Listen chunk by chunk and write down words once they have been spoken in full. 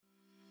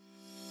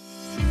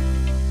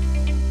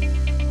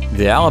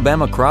The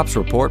Alabama Crops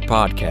Report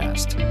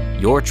Podcast,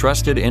 your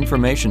trusted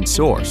information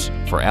source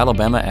for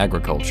Alabama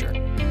agriculture.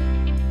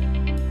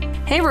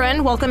 Hey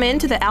everyone, welcome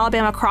into the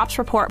Alabama Crops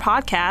Report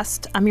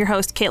Podcast. I'm your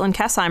host, Caitlin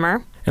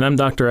Kessheimer. And I'm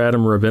Dr.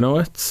 Adam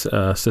Rabinowitz,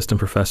 assistant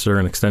professor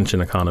and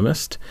extension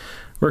economist.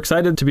 We're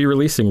excited to be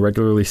releasing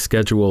regularly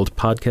scheduled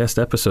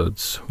podcast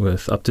episodes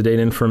with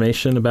up-to-date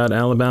information about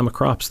Alabama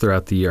crops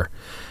throughout the year.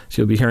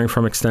 So you'll be hearing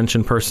from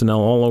extension personnel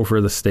all over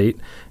the state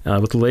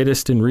with the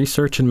latest in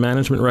research and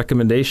management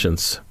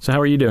recommendations. So how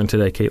are you doing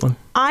today, Caitlin?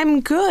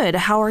 I'm good.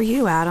 How are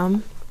you,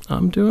 Adam?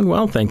 I'm doing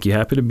well, thank you.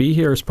 Happy to be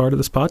here as part of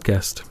this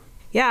podcast.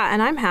 Yeah,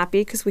 and I'm happy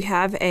because we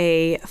have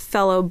a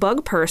fellow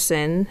bug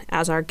person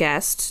as our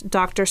guest,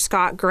 Dr.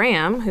 Scott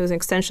Graham, who's an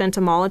extension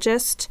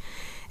entomologist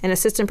and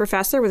assistant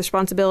professor with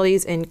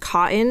responsibilities in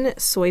cotton,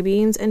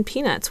 soybeans, and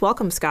peanuts.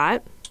 Welcome,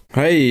 Scott.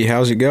 Hey,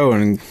 how's it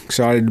going?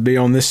 Excited to be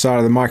on this side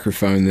of the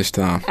microphone this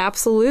time.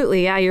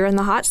 Absolutely. Yeah, you're in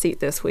the hot seat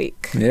this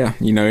week. Yeah,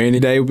 any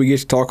day we get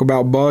to talk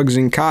about bugs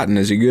and cotton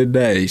is a good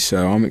day,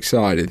 so I'm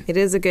excited. It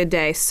is a good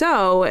day.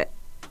 So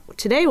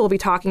today we'll be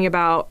talking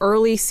about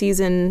early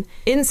season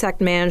insect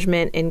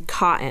management in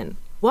cotton.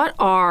 What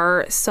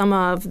are some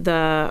of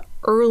the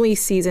early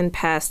season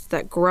pests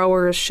that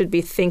growers should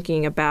be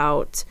thinking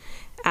about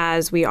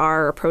as we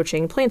are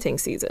approaching planting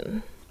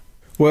season?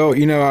 Well,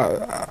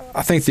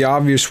 I think the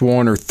obvious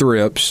one are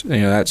thrips.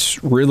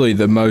 That's really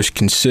the most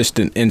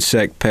consistent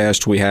insect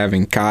pest we have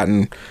in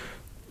cotton,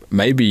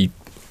 maybe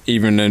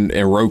even in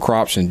row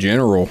crops in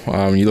general.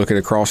 When you look at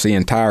across the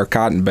entire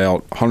cotton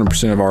belt,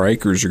 100% of our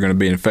acres are going to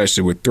be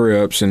infested with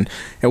thrips, and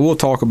we'll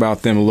talk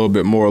about them a little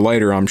bit more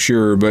later, I'm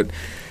sure. But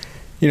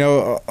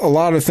a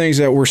lot of things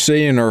that we're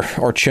seeing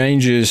are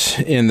changes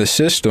in the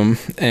system,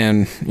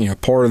 and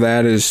part of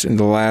that is in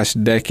the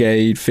last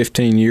decade,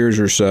 15 years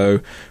or so,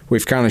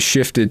 we've kind of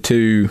shifted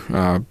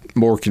to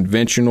more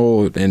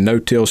conventional and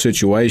no-till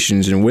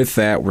situations, and with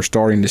that, we're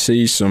starting to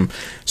see some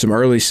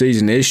early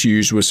season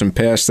issues with some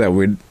pests that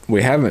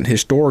we haven't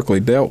historically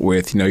dealt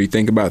with. You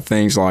think about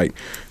things like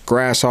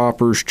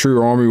grasshoppers, true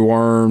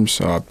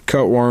armyworms,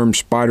 cutworms,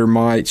 spider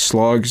mites,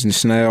 slugs, and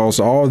snails.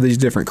 All of these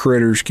different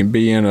critters can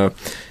be in a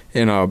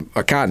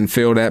cotton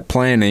field at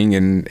planting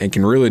and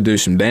can really do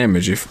some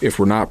damage if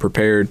we're not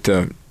prepared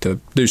to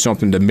do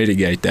something to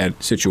mitigate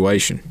that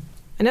situation.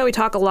 I know we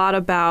talk a lot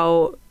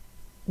about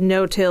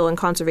no-till and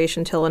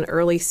conservation till and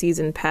early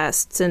season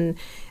pests, and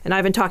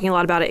I've been talking a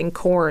lot about it in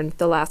corn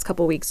the last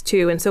couple of weeks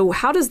too. And so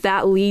how does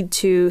that lead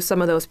to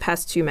some of those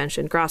pests you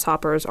mentioned,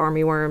 grasshoppers,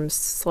 armyworms,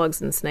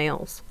 slugs, and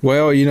snails?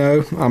 Well,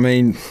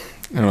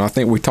 I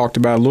think we talked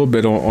about a little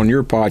bit on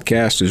your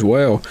podcast as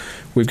well.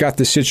 We've got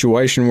this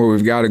situation where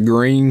we've got a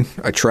green,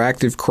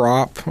 attractive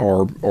crop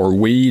or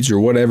weeds or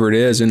whatever it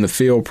is in the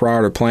field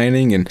prior to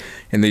planting, and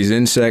these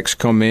insects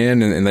come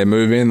in and they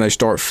move in, they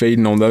start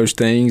feeding on those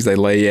things, they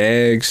lay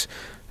eggs.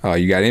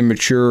 You got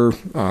immature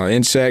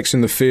insects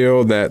in the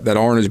field that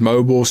aren't as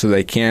mobile, so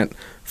they can't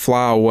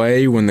fly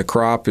away when the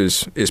crop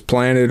is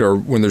planted or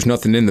when there's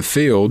nothing in the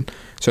field.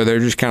 So they're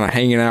just kind of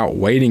hanging out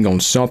waiting on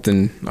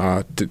something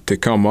to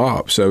come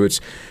up. So it's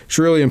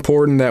really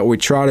important that we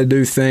try to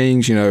do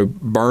things,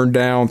 burn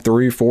down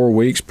 3-4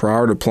 weeks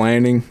prior to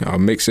planting,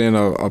 mix in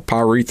a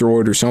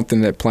pyrethroid or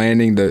something at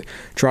planting to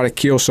try to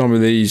kill some of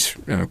these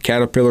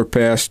caterpillar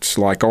pests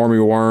like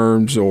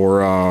armyworms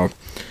or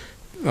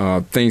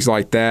things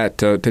like that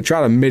to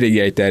try to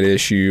mitigate that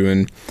issue.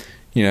 And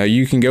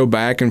you can go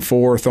back and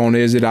forth on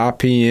is it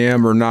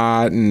IPM or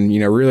not, and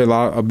really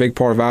a big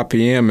part of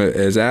IPM,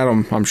 as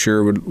Adam I'm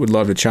sure would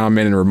love to chime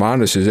in and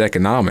remind us, is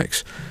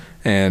economics.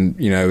 And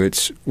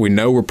we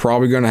know we're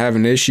probably going to have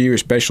an issue,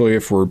 especially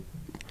if we're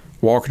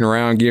walking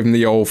around giving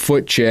the old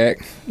foot check.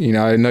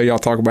 I know y'all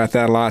talk about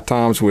that a lot of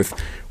times with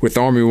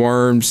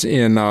armyworms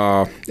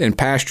in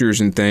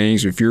pastures and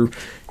things. If you're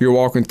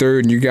walking through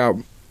and you got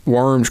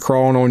worms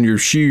crawling on your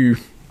shoe,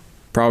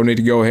 probably need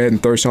to go ahead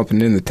and throw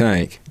something in the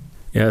tank.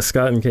 Yeah,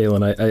 Scott and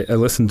Caitlin, I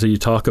listened to you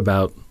talk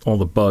about all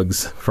the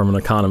bugs from an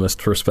economist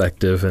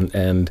perspective,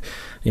 and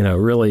it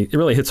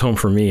really hits home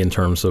for me in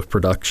terms of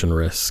production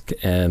risk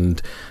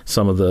and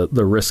some of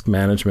the risk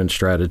management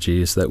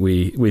strategies that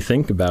we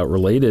think about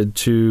related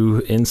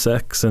to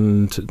insects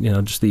and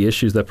just the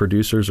issues that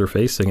producers are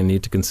facing and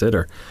need to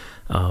consider.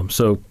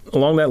 So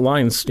along that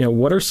lines,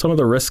 what are some of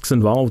the risks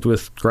involved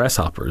with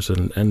grasshoppers,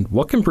 and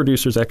what can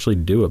producers actually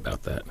do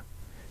about that?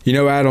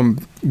 Adam,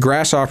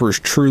 grasshoppers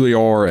truly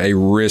are a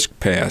risk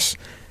pest.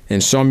 In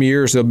some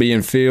years, they'll be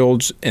in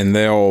fields and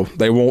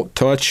they won't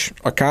touch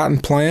a cotton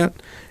plant.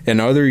 In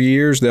other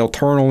years, they'll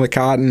turn on the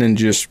cotton and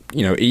just,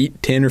 eat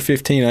 10 or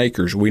 15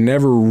 acres. We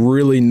never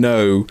really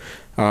know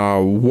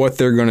what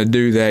they're going to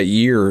do that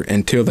year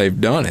until they've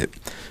done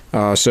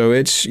it. So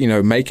it's,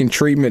 making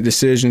treatment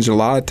decisions a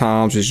lot of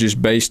times is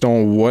just based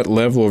on what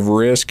level of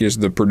risk is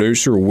the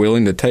producer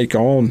willing to take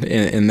on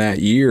in that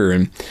year.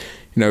 And,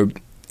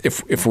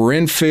 if we're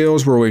in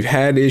fields where we've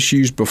had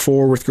issues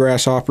before with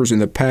grasshoppers in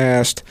the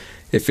past,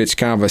 if it's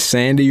kind of a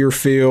sandier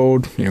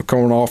field,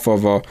 coming off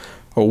of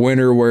a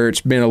winter where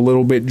it's been a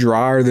little bit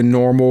drier than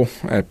normal,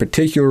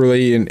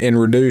 particularly in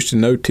reduced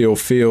and no-till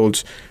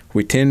fields,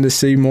 we tend to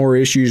see more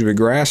issues with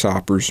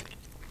grasshoppers.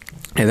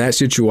 In that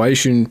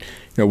situation,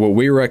 what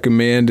we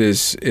recommend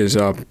is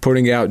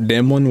putting out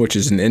Dimlin, which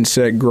is an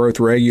insect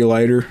growth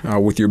regulator,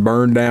 with your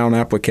burn down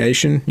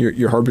application,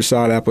 your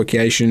herbicide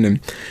application. And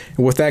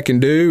what that can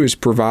do is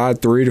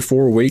provide 3 to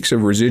 4 weeks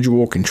of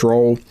residual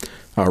control,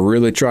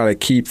 really try to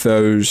keep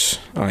those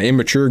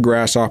immature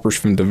grasshoppers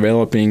from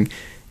developing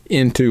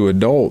into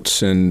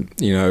adults. And,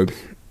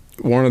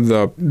 one of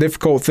the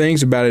difficult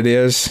things about it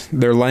is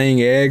they're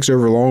laying eggs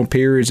over long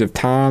periods of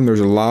time. There's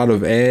a lot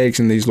of eggs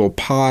in these little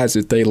pods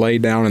that they lay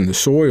down in the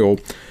soil.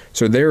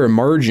 So they're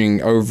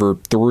emerging over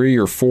 3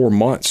 or 4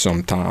 months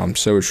sometimes.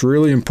 So it's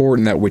really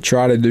important that we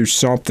try to do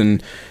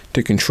something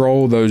to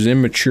control those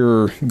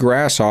immature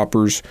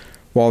grasshoppers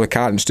while the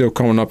cotton's still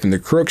coming up in the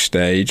crook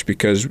stage,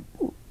 because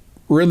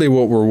really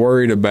what we're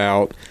worried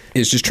about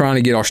is just trying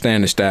to get our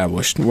stand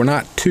established. We're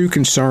not too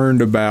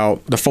concerned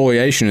about the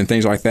foliation and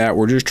things like that.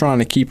 We're just trying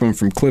to keep them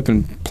from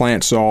clipping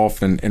plants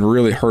off and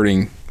really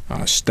hurting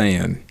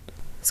stand.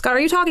 Scott, are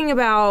you talking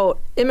about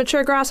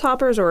immature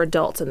grasshoppers or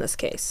adults in this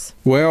case?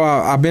 Well,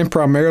 I've been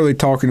primarily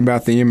talking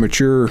about the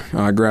immature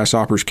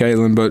grasshoppers,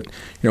 Caitlin, but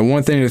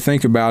one thing to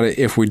think about it,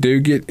 if we do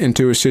get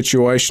into a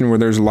situation where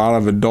there's a lot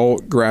of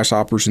adult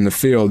grasshoppers in the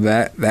field,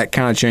 that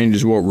kind of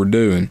changes what we're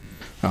doing.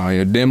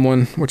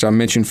 Dimlin, which I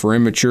mentioned for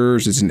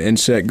immatures, is an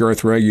insect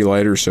growth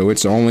regulator, so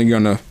it's only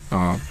going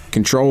to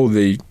control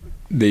the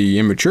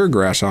immature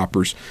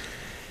grasshoppers.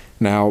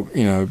 Now,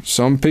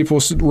 some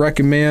people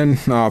recommend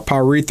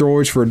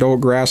pyrethroids for adult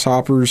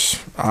grasshoppers.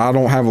 I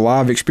don't have a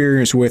lot of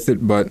experience with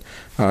it, but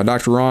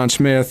Dr. Ron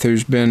Smith,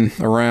 who's been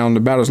around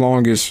about as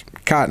long as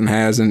cotton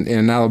has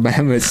in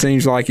Alabama, it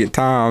seems like at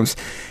times,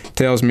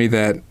 tells me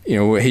that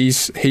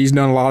he's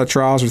done a lot of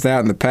trials with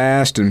that in the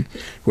past, and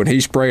when he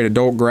sprayed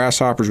adult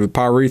grasshoppers with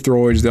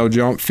pyrethroids, they'll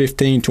jump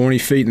 15, 20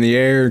 feet in the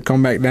air and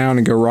come back down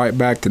and go right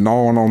back to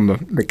gnawing on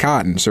the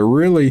cotton. So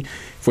really,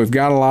 if we've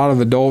got a lot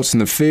of adults in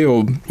the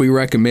field, we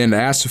recommend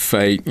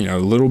acephate, a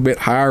little bit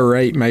higher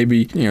rate,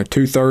 maybe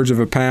 2/3 of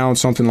a pound,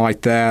 something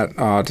like that,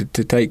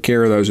 to take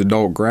care of those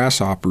adult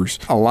grasshoppers.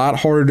 A lot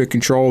harder to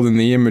control than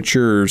the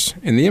immatures.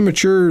 And the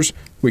immatures,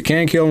 we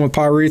can kill them with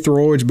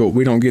pyrethroids, but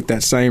we don't get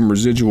that same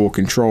residual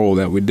control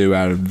that we do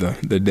out of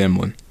the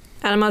Dimlin.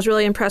 Adam, I was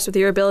really impressed with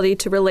your ability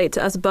to relate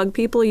to us bug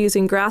people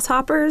using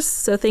grasshoppers,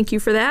 so thank you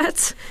for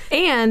that.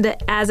 And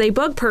as a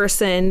bug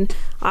person,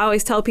 I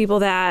always tell people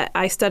that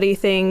I study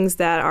things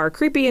that are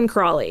creepy and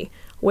crawly,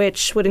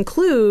 which would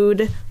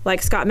include,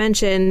 like Scott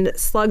mentioned,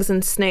 slugs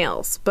and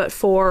snails. But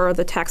for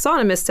the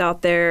taxonomists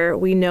out there,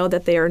 we know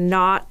that they are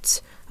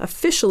not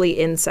officially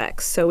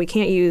insects, so we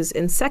can't use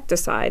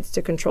insecticides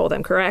to control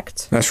them,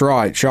 correct? That's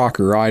right.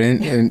 Shocker, right?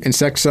 And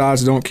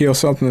insecticides don't kill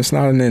something that's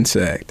not an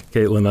insect.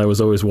 Caitlin, I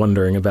was always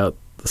wondering about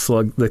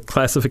the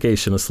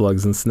classification of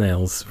slugs and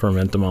snails from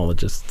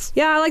entomologists.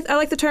 Yeah, I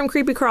like the term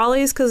creepy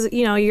crawlies because,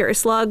 your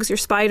slugs, your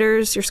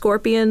spiders, your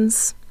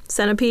scorpions,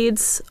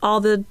 centipedes, all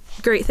the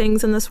great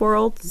things in this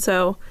world.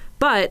 So,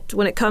 but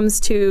when it comes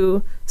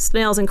to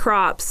snails and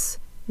crops,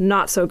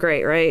 not so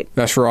great, right?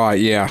 That's right.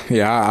 Yeah.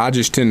 I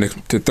just tend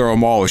to throw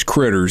them all as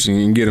critters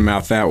and get them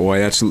out that way.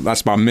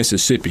 That's my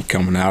Mississippi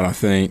coming out, I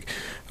think.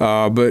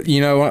 But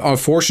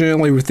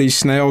unfortunately, with these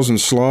snails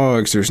and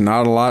slugs, there's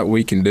not a lot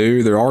we can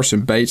do. There are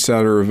some baits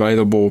that are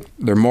available.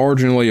 They're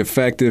marginally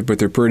effective, but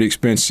they're pretty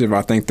expensive.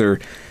 I think they're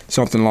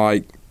something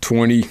like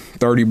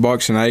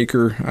 $20-$30 an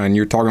acre, and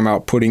you're talking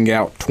about putting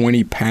out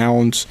 20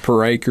 pounds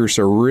per acre.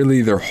 So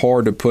really, they're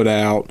hard to put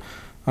out.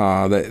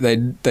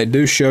 They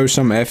do show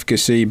some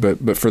efficacy,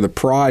 but for the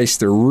price,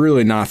 they're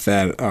really not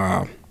that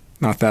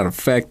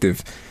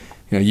effective.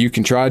 You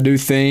can try to do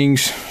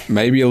things,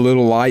 maybe a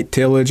little light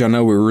tillage. I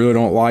know we really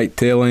don't like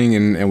tilling,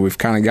 and we've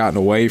kind of gotten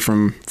away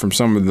from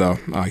some of the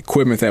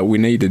equipment that we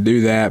need to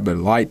do that, but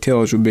light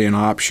tillage would be an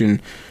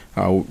option.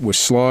 With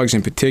slugs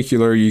in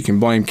particular, you can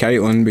blame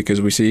Caitlin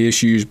because we see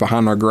issues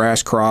behind our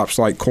grass crops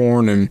like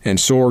corn and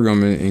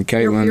sorghum. And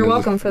Caitlin, you're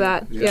welcome for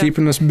that. Yeah.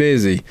 Keeping us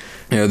busy.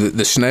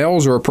 The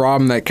snails are a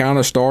problem that kind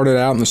of started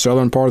out in the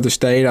southern part of the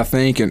state, I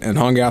think, and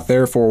hung out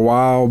there for a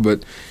while.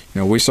 But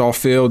we saw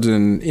fields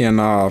in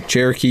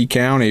Cherokee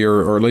County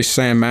or at least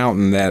Sand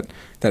Mountain that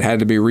had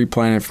to be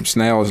replanted from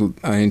snails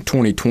in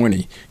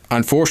 2020.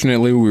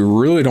 Unfortunately, we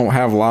really don't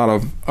have a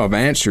lot of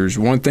answers.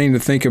 One thing to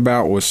think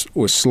about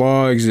with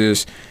slugs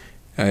is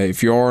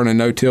if you are in a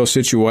no-till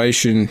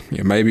situation,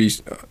 maybe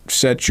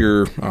set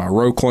your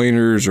row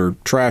cleaners or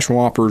trash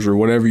whompers or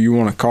whatever you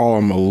want to call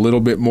them a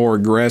little bit more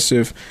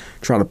aggressive.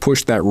 Try to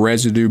push that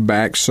residue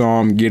back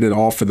some, get it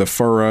off of the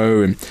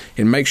furrow,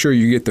 and make sure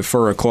you get the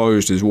furrow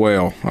closed as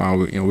well.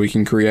 We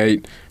can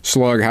create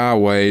slug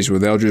highways where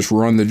they'll just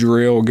run the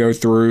drill, go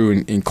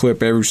through, and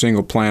clip every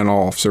single plant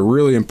off. So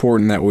really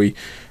important that we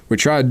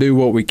try to do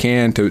what we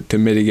can to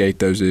mitigate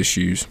those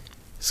issues.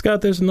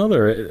 Scott, there's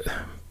another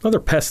Another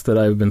pest that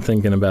I've been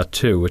thinking about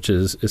too, which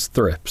is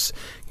thrips.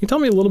 Can you tell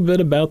me a little bit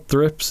about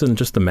thrips and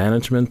just the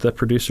management that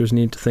producers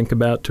need to think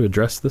about to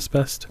address this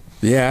pest?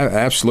 Yeah,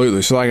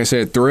 absolutely. So like I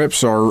said,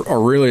 thrips are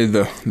really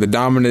the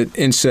dominant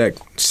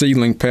insect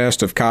seedling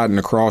pest of cotton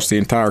across the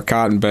entire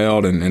cotton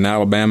belt, and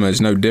Alabama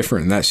is no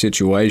different in that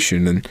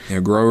situation.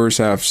 And growers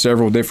have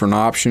several different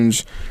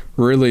options.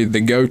 Really,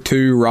 the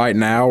go-to right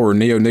now are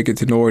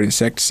neonicotinoid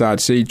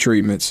insecticide seed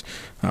treatments.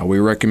 We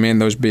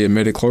recommend those be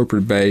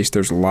imidacloprid-based.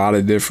 There's a lot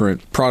of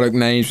different product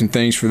names and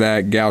things for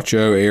that.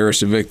 Gaucho,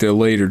 Aris, Invicta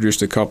Elite are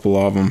just a couple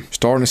of them.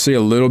 Starting to see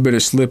a little bit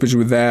of slippage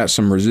with that,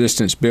 some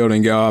resistance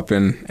building up,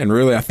 and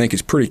really I think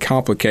it's pretty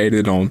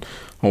complicated on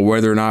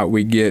whether or not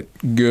we get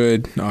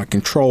good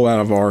control out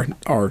of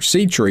our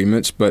seed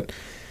treatments. But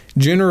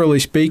generally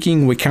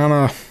speaking, we kind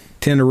of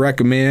tend to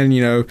recommend,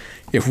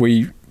 if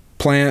we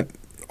plant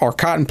our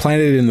cotton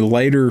planted in the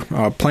later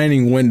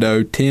planting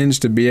window tends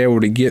to be able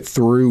to get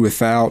through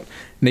without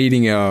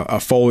needing a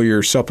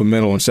foliar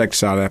supplemental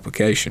insecticide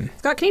application.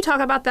 Scott, can you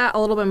talk about that a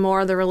little bit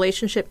more, the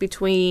relationship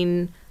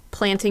between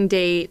planting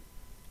date,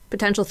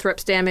 potential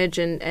thrips damage,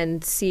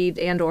 and seed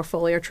and or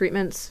foliar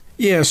treatments?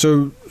 Yeah,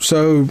 so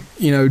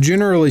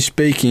generally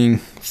speaking,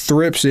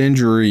 thrips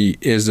injury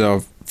is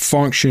a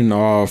function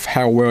of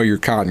how well your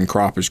cotton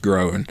crop is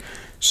growing.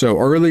 So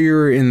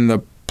earlier in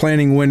the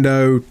planting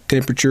window,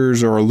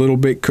 temperatures are a little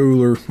bit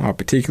cooler,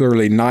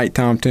 particularly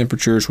nighttime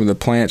temperatures when the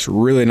plant's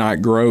really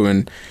not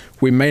growing.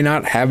 We may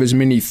not have as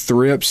many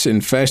thrips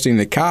infesting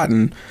the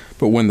cotton,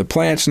 but when the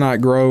plant's not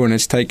growing,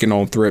 it's taking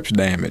on thrips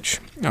damage.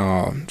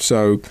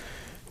 So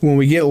when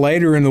we get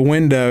later in the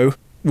window,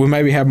 we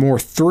maybe have more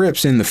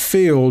thrips in the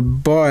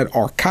field, but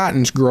our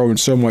cotton's growing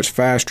so much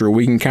faster,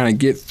 we can kind of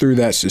get through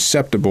that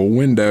susceptible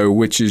window,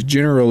 which is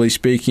generally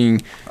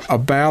speaking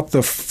about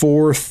the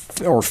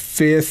fourth or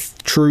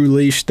fifth true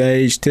leaf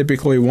stage.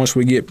 Typically, once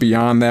we get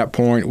beyond that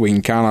point, we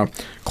can kind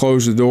of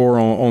close the door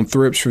on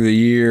thrips for the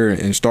year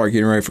and start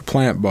getting ready for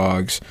plant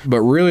bugs.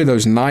 But really,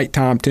 those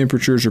nighttime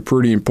temperatures are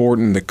pretty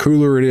important. The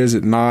cooler it is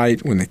at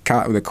night, when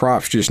the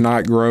crop's just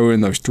not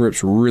growing, those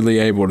thrips are really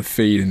able to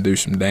feed and do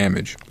some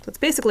damage. So it's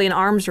basically an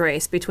arms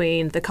race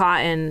between the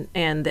cotton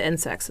and the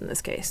insects in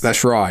this case.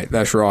 That's right.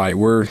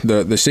 Where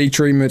the seed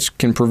treatments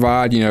can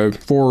provide, 4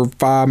 or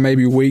 5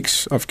 maybe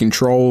weeks of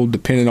control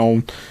depending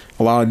on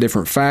a lot of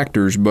different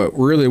factors, but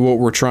really what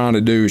we're trying to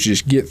do is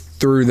just get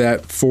through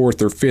that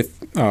fourth or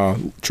fifth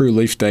true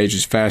leaf stage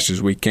as fast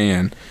as we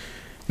can.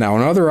 Now,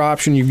 another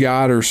option you've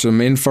got are some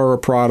in-furrow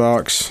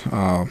products.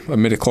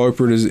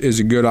 Imidacloprid is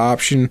a good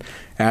option.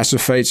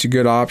 Aciphate's a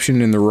good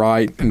option in the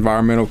right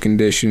environmental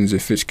conditions.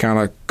 If it's kind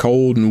of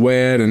cold and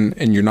wet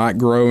and you're not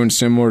growing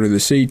similar to the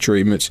seed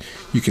treatments,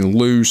 you can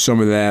lose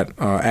some of that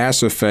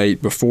acephate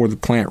before the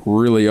plant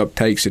really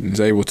uptakes it and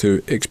is able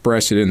to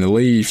express it in the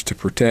leaves to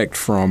protect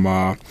from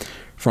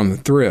the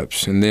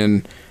thrips. And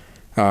then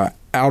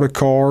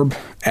Out-of-Carb,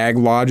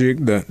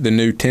 AgLogic, the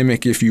new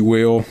Timic, if you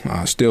will,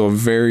 still a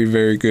very,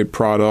 very good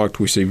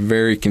product. We see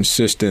very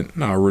consistent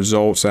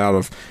results out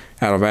of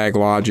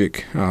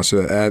AgLogic,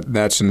 so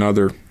that's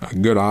another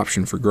good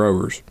option for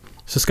growers.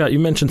 So, Scott, you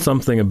mentioned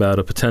something about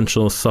a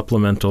potential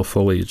supplemental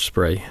foliage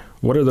spray.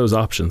 What are those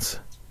options?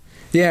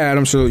 Yeah,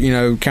 Adam, so,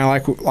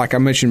 kind of like I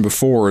mentioned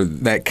before,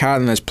 that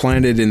cotton that's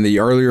planted in the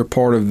earlier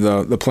part of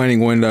the planting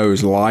window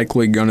is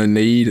likely going to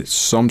need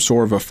some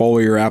sort of a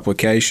foliar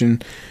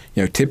application.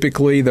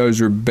 Typically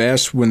those are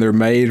best when they're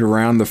made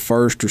around the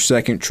first or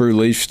second true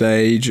leaf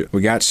stage.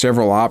 We got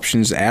several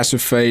options.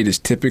 Acephate is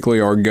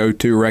typically our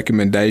go-to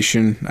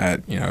recommendation at,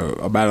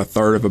 about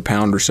 1/3 of a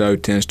pound or so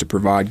tends to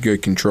provide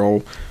good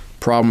control.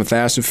 Problem with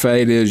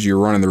acephate is you're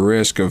running the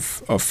risk of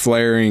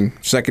flaring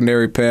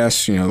secondary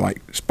pests, like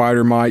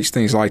spider mites,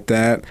 things like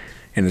that.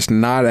 And it's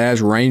not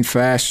as rain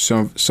fast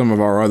as some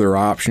of our other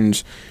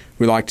options.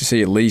 We like to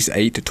see at least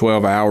 8 to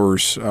 12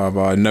 hours of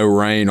no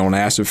rain on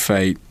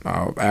acephate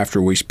after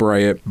we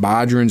spray it.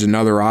 Bidrin's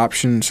another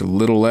option. It's a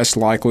little less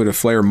likely to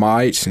flare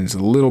mites and it's a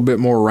little bit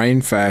more rain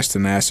fast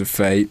than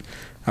acephate.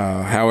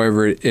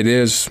 However, it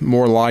is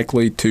more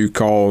likely to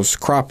cause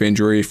crop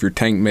injury if you're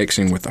tank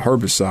mixing with the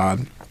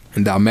herbicide.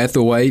 And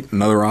dimethylate,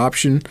 another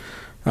option.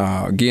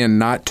 Again,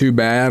 not too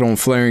bad on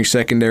flaring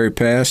secondary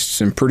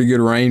pests and pretty good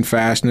rain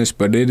fastness,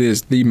 but it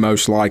is the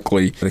most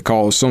likely to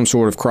cause some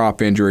sort of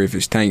crop injury if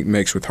it's tank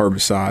mixed with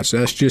herbicides. So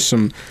that's just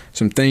some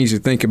things to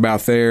think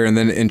about there. And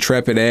then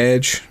Intrepid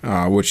Edge,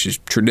 which is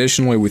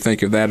traditionally we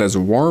think of that as a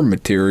worm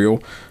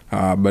material,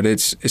 but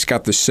it's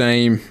got the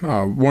same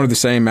one of the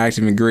same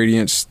active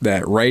ingredients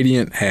that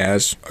Radiant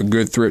has, a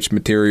good thrips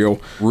material.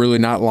 Really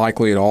not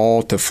likely at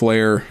all to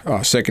flare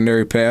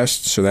secondary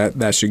pests, so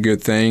that's a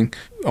good thing.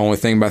 Only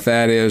thing about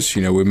that is,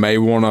 we may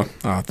want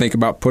to think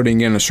about putting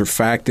in a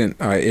surfactant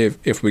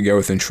if we go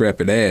with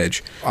Intrepid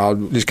Edge. I'll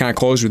just kind of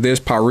close with this.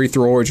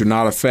 Pyrethroids are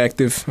not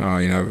effective.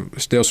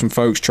 Still some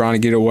folks trying to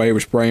get away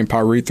with spraying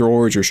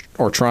pyrethroids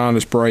or trying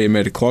to spray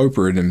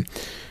imidacloprid. And,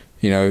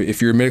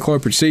 if your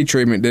imidacloprid seed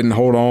treatment didn't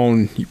hold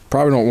on, you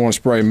probably don't want to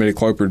spray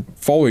imidacloprid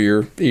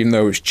foliar, even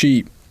though it's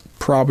cheap.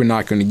 probably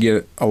not going to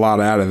get a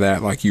lot out of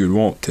that like you would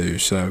want to.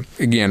 So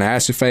again,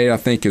 acephate I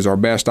think is our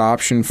best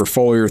option for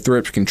foliar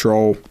thrips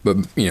control, but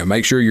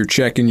make sure you're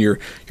checking your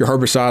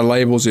herbicide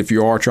labels if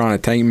you are trying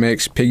to tank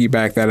mix,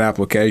 piggyback that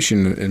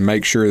application, and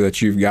make sure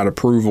that you've got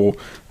approval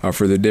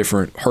for the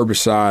different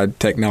herbicide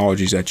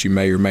technologies that you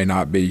may or may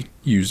not be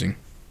using.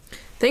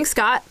 Thanks,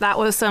 Scott. That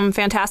was some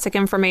fantastic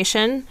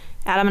information.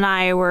 Adam and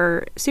I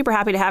were super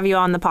happy to have you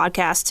on the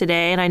podcast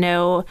today, and I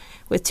know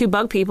with two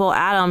bug people,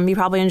 Adam, you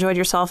probably enjoyed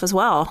yourself as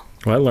well.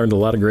 Well, I learned a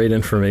lot of great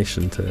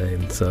information today,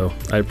 and so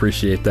I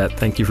appreciate that.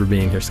 Thank you for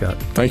being here, Scott.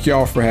 Thank you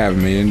all for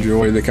having me.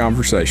 Enjoy the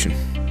conversation.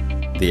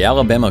 The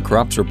Alabama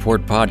Crops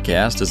Report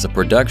podcast is a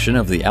production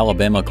of the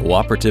Alabama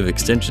Cooperative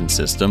Extension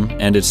System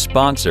and is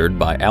sponsored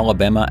by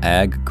Alabama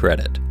Ag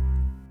Credit.